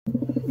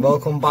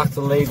Welcome back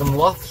to Latham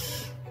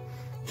Lofts.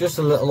 Just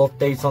a little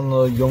update on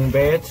the young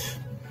birds.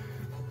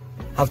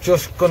 I've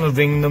just gonna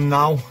ring them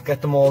now,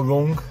 get them all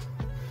rung.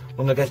 I'm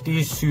gonna get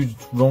these two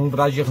rung,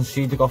 but as you can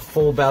see they've got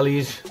full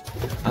bellies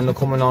and they're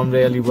coming on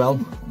really well.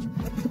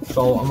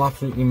 So I'm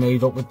absolutely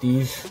made up with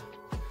these.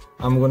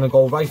 I'm gonna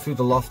go right through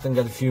the loft and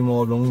get a few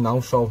more rung now,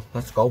 so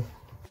let's go.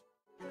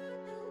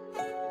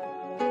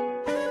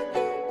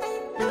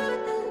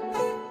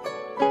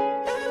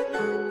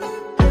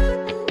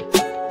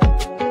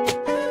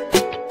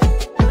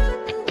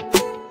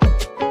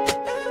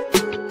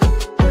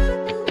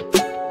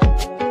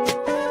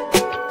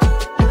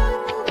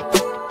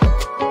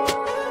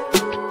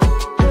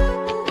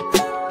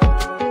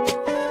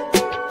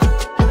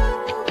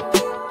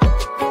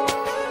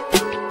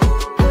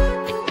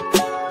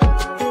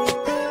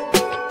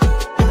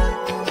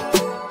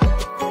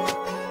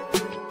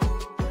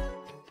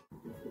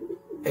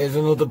 Here's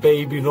another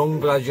baby rung,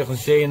 but as you can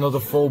see, another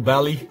full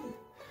belly.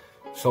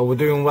 So we're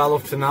doing well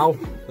up to now.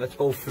 Let's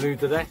go through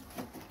today.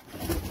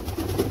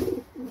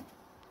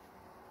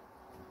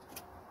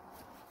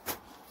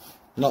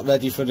 Not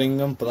ready for ring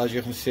them, but as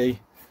you can see,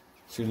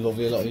 two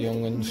lovely little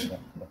young ones.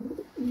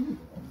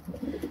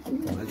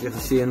 As you can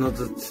see,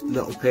 another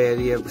little pair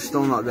here. We're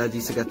still not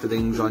ready to get the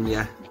rings on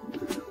yet,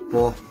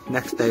 but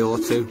next day or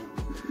two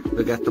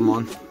we'll get them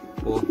on.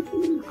 But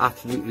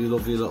absolutely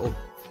lovely little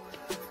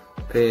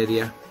pair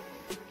here.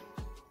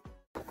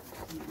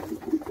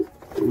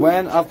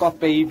 When I've got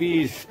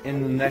babies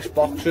in the nest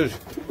boxes,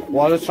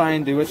 what I try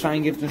and do is try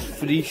and give them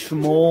 3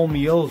 small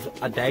meals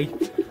a day.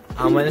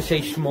 And when I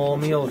say small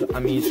meals,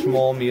 I mean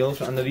small meals.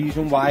 And the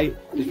reason why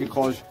is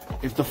because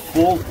if they're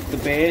full, the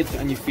birds,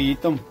 and you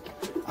feed them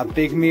a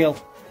big meal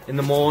in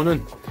the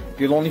morning,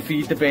 you'll only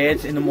feed the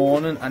birds in the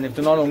morning. And if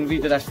they're not hungry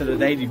the rest of the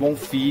day, they won't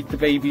feed the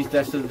babies the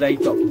rest of the day.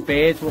 The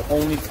birds will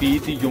only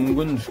feed the young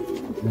ones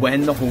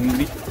when they're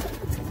hungry.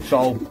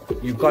 So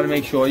you've got to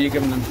make sure you're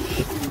giving them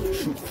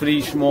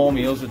 3 small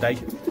meals a day,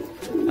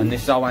 and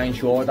this is how I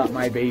ensure that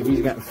my babies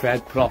are getting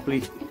fed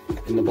properly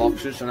in the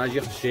boxes. And as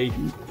you can see,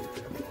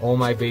 all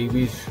my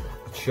babies,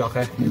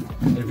 shocker,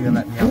 if you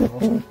let me have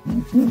a look.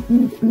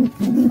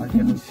 As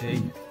you can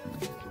see,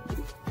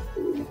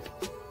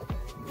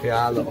 they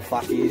are little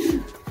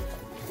fatties.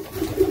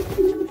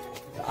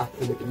 They're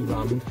absolutely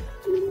rammed.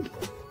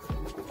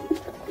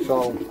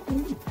 So,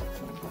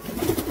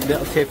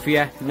 little tip for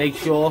you, make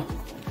sure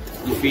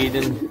you're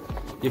feeding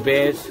your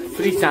birds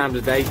 3 times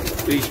a day,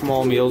 3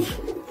 small meals.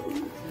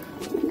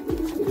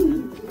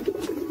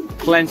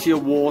 Plenty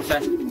of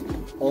water.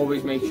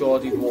 Always make sure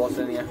there's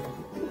water in here.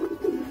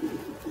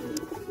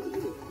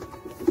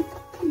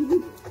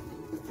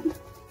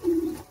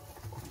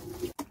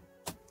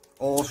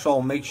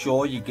 Also, make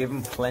sure you give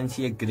them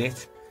plenty of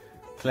grit.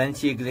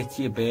 Plenty of grit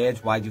to your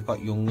birds while you've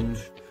got young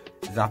ones.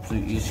 It's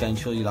absolutely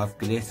essential you'll have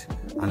grit,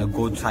 and a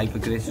good type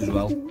of grit as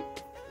well.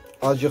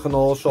 As you can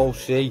also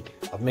see,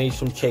 I've made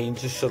some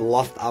changes to the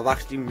loft. I've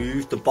actually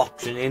moved the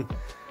boxing in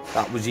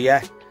that was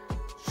here,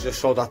 just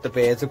so that the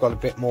birds have got a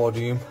bit more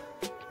room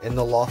in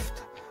the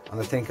loft, and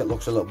I think it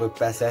looks a little bit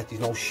better.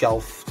 There's no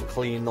shelf to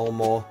clean no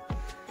more,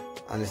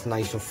 and it's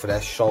nice and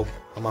fresh, so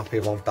I'm happy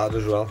about that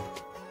as well.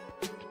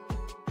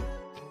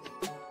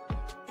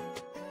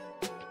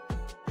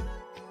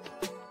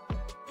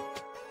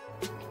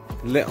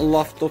 Little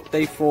loft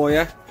update for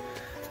you.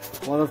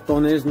 What I've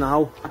done is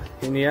now,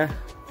 in here,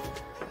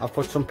 I've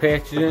put some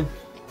perches in.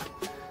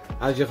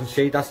 As you can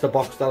see, that's the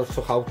box that I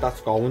took out,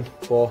 that's going.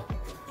 But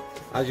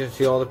as you can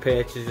see, all the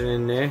perches are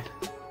in there.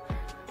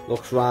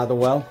 Looks rather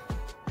well.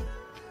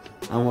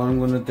 And what I'm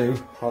going to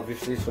do,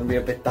 obviously it's going to be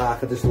a bit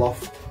darker, this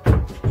loft.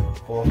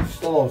 But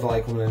still always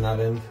like coming in that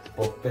end,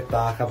 but a bit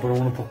darker. But I'm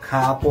going to put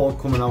cardboard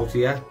coming out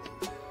here,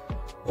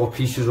 or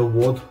pieces of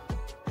wood,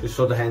 just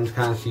so the hens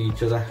can't see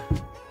each other.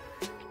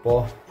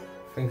 But I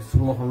think it's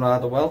looking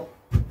rather well.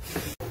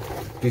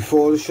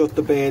 Before I shut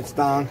the birds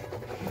down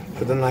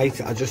for the night,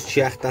 I just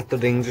checked that the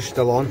rings are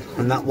still on,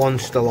 and that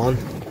one's still on.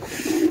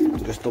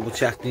 Just double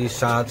check these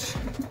sides,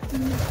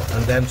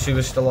 and them 2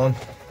 are still on.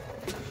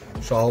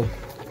 So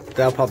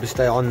they'll probably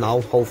stay on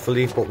now,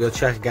 hopefully, but we'll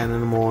check again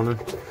in the morning,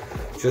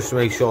 just to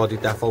make sure the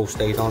defo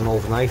stayed on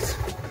overnight.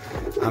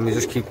 And we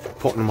just keep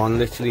putting them on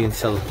literally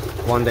until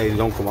one day they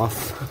don't come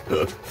off.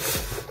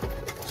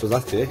 So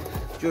that's it.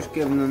 Just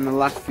giving them the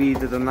last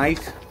feed of the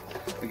night.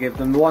 I gave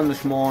them one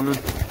this morning,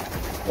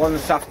 one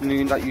this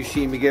afternoon that you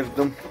see me give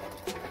them,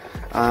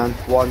 and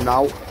one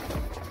now.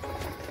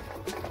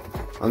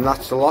 And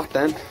that's the lot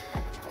then.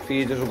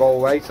 Feeders will go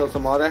away till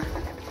tomorrow.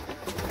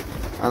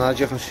 And as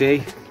you can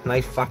see,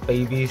 nice fat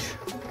babies.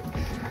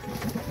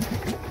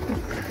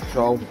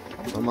 So,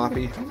 I'm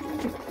happy.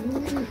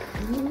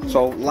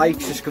 So, like,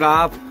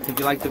 subscribe if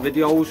you like the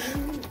videos.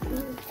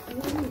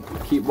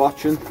 Keep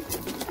watching.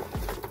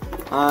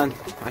 And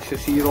I shall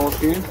see you all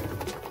soon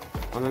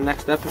on the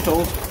next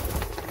episode.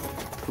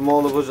 From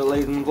all of us at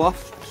Latham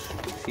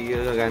Lofts, see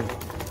you again.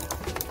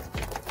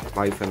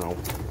 Bye for now.